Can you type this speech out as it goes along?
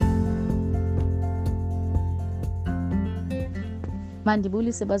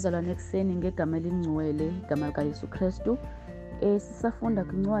Mandibulise bazalwane ekuseni ngegama elingcwele, igama likaYesu Kristu. Sisafunda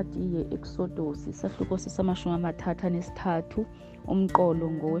kwincwadi ye-Eksodusi, isahluko sisa-33,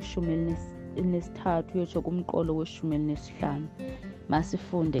 umqolo ngowe-13 uyotsho kumqolo we-15.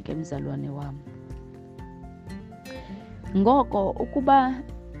 Masifunde ke mzalwane wam. Ngoko, ukuba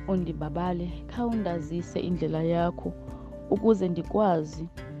undibabále, khawundazise indlela yakho, ukuze ndikwazi,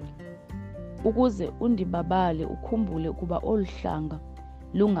 ukuze undibabále ukhumbule ukuba olu hlanga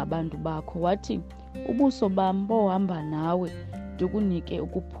lungabantu bakho. Wathi, ubuso bam bohamba nawe, ndikunike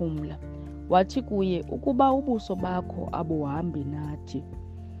ukuphumla. Wathi kuye, ukuba ubuso bakho abuhambi nathi,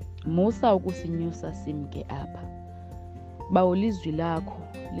 musa ukusinyusa simke apha. Bawo ilizwi lakho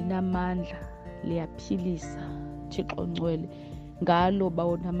linamandla, liyaphilisa. Thixo ngcwele, ngalo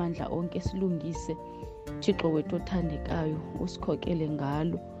bawo namandla onke silungise. Thixo wethu othandekayo, usikhokele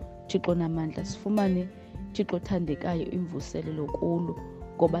ngalo. Thixo namandla sifumane, Thixo othandekayo, imvuselelo kulo,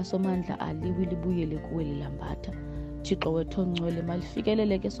 ngoba somandla aliwi libuyele kuwe lilambatha. Thixo wethu ongcwele,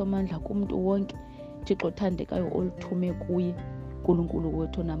 malifikeleleke somandla kumntu wonke, Thixo othandekayo oluthume kuye, Nkulunkulu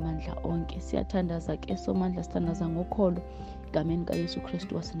wethu namandla onke. Siyathandaza ke somandla, sithandaza ngokholo, egameni kaYesu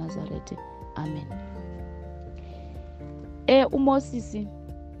Kristu waseNazarethe. Amen. uMoses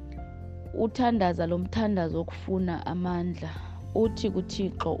uthandaza lo mthandazo wokufuna amandla. Uthi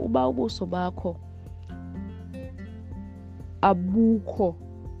kuThixo, uba ubuso bakho abukho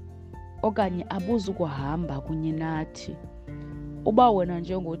okanye abuzukuhamba kunye nathi, uba wena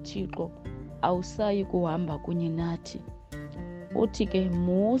njengoThixo awusayi kuhamba kunye nathi, uthi ke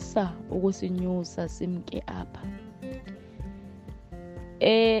musa ukusinyusa simke apha.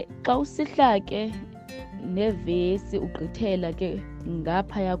 Xa usihla ke nevesi ugqithela ke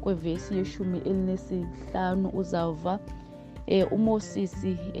ngaphaya kwevesi ye-15 uzawuva uMoses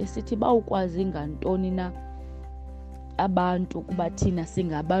esithi, bawukwazi ngantoni na abantu ukuba thina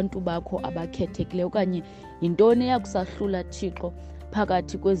singabantu bakho abakhethekileyo, okanye yintoni eyakusahlula Thixo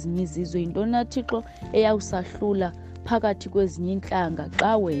phakathi kwezinye izizwe, yintoni na Thixo eyawusahlula phakathi kwezinye intlanga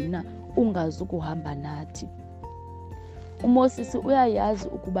xa wena ungazukuhamba nathi. uMoses uyayazi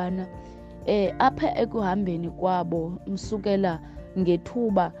ukubana apha ekuhambeni kwabo msukela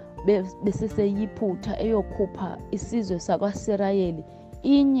ngethuba besiseyiphutha eyokhupha isizwe sakwaSirayeli,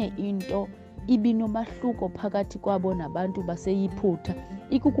 inye into ibinomahluko phakathi kwabo nabantu baseyiphutha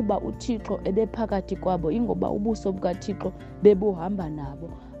ikukuba uThixo ebephakathi kwabo, ingoba ubuso bukaThixo bebuhamba nabo.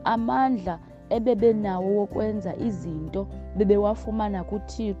 Amandla ebebenawo wokwenza izinto bebewafumana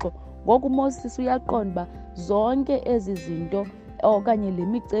kuThixo. Ngoku uMoses uyaqonda uba zonke ezi zinto okanye le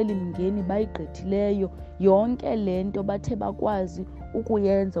micelimngeni bayigqithileyo, yonke le nto bathe bakwazi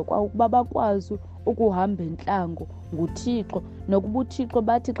ukuyenza kwakuba bakwazi ukuhamba entlango nguThixo. Nokuba uThixo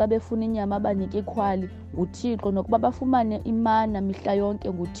bathi xa befuna inyama abanike ikhwali nguThixo, nokuba bafumane imana mihla yonke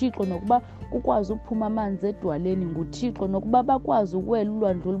nguThixo, nokuba kukwazi ukuphuma amanzi edwaleni nguThixo, nokuba bakwazi ukuwela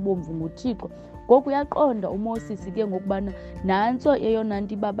ulwandle olubomvu nguThixo. Ngoku uyaqonda uMoses ke ngokubana nantso eyona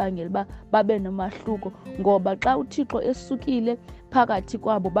nto ibabangela uba babe nomahluko, ngoba xa uThixo esukile phakathi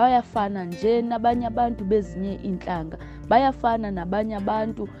kwabo bayafana nje nabanye abantu bezinye iintlanga, bayafana nabanye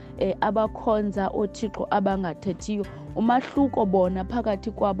abantu abakhonza ooThixo abangathethiyo. Umahluko bona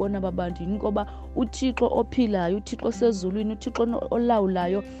phakathi kwabo naba bantu yinkoba uThixo ophilayo, uThixo osezulwini, uThixo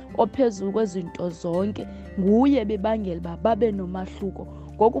olawulayo, ophezulu kwezinto zonke, nguye bebangela uba babe nomahluko.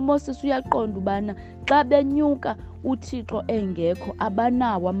 Ngoku uMoses uyaqonda ubana xa benyuka uThixo engekho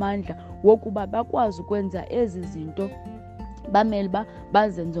abanawo amandla wokuba bakwazi ukwenza ezi zinto bamele uba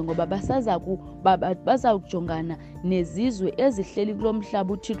bazenze, ngoba bazawujongana nezizwe ezihleli kulo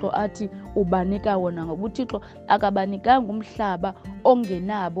mhlaba uThixo athi ubanika wona, ngoba uThixo akabanikanga umhlaba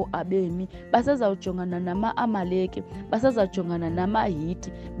ongenabo abemi. Basezawujongana nama-Amaleki, basezawujongana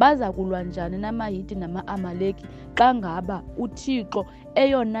namaHiti. Baza kulwa njani namaHiti nama-Amaleki xa ngaba uThixo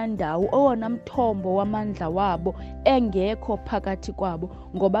eyona ndawo, owona mthombo wamandla wabo engekho phakathi kwabo?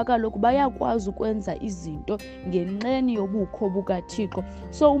 Ngoba kaloku bayakwazi ukwenza izinto ngenxeni yobukho bukaThixo.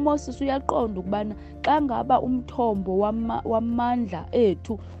 So uMoses uyaqonda ukubana xa ngaba umthombo wamandla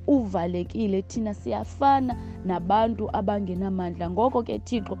ethu uvalekile, thina siyafana nabantu abangenamandla. Ngoko ke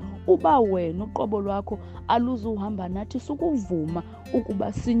Thixo, uba wena uqobo lwakho aluzuhamba nathi, sukuvuma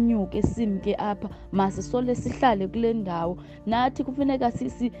ukuba sinyuke simke apha, masisole sihlale kule ndawo. Nathi kufuneka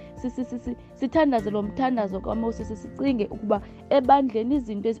sithandaze lo mthandazo kaMoses, sicinge ukuba ebandleni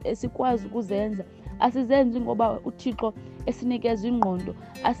izinto esikwazi ukuzenza Asizenzi ngoba uThixo esinikeza ingqondo,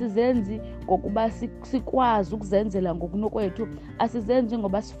 asizenzi ngokuba sikwazi ukuzenzela ngokunokwethu, asizenzi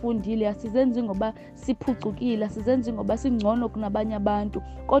ngoba sifundile, asizenzi ngoba siphucukile, asizenzi ngoba singcono kunabanye abantu,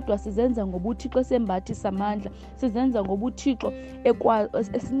 kodwa sizenza ngoba uThixo esembathisa amandla, sizenza ngoba uThixo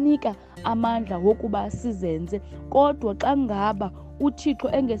esinika amandla wokuba sizenze. Kodwa xa ngaba uThixo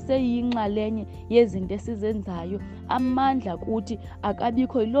engeseyinxalenye yezinto esizenzayo, amandla kuthi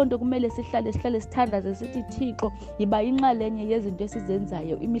akabikho. Yiloo nto kumele sihlale sithandaze sithi, Thixo yiba yinxalenye yezinto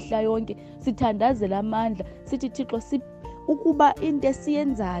esizenzayo imihla yonke, sithandazela amandla sithi, Thixo ukuba into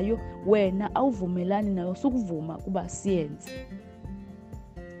esiyenzayo wena awuvumelani nayo, sukuvuma kuba siyenze.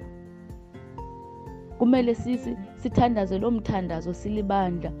 Kumele sithandaze lo mthandazo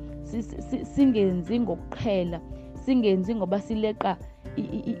silibandla, singenzi ngokuqhela, singenzi ngoba sileqa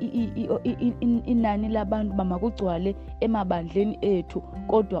inani labantu bamakugcwale emabandleni ethu,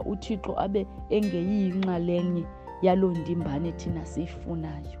 kodwa uThixo abe engeyinxalenye yaloo ndimbane thina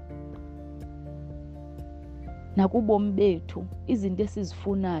siyifunayo. Nakubomi bethu izinto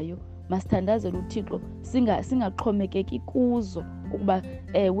esizifunayo masithandazele uThixo, singaxhomekeki kuzo ukuba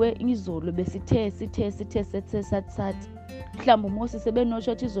ewe izolo besithe sathi mhlawumbi uMosi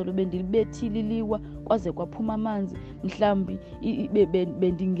sebenoshothi izolo bendilibethile iliwa kwaze kwaphuma amanzi, mhlawumbi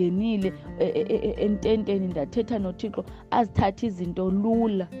bendingenile ententeni ndathetha noThixo azithathe izinto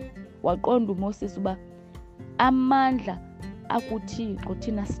lula. Waqonda uMoses uba amandla akuThixo,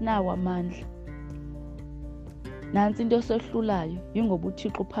 thina sinawo amandla. Nantsi into esohlulayo yingoba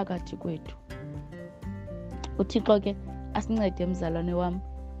uThixo phakathi kwethu. UThixo ke asincede mzalwane wam,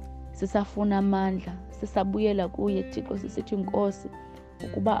 sisafuna amandla, sisabuyela kuye Thixo sisithi, Nkosi,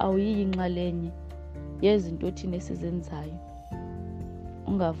 ukuba awuyiyi inxalenye yezinto thina esizenzayo,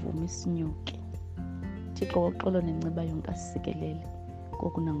 ungavumi sinyuke. Thixo woxolo nenceba yonke asisikelele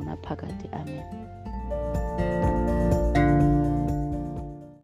ngoku nangonaphakade. Amen.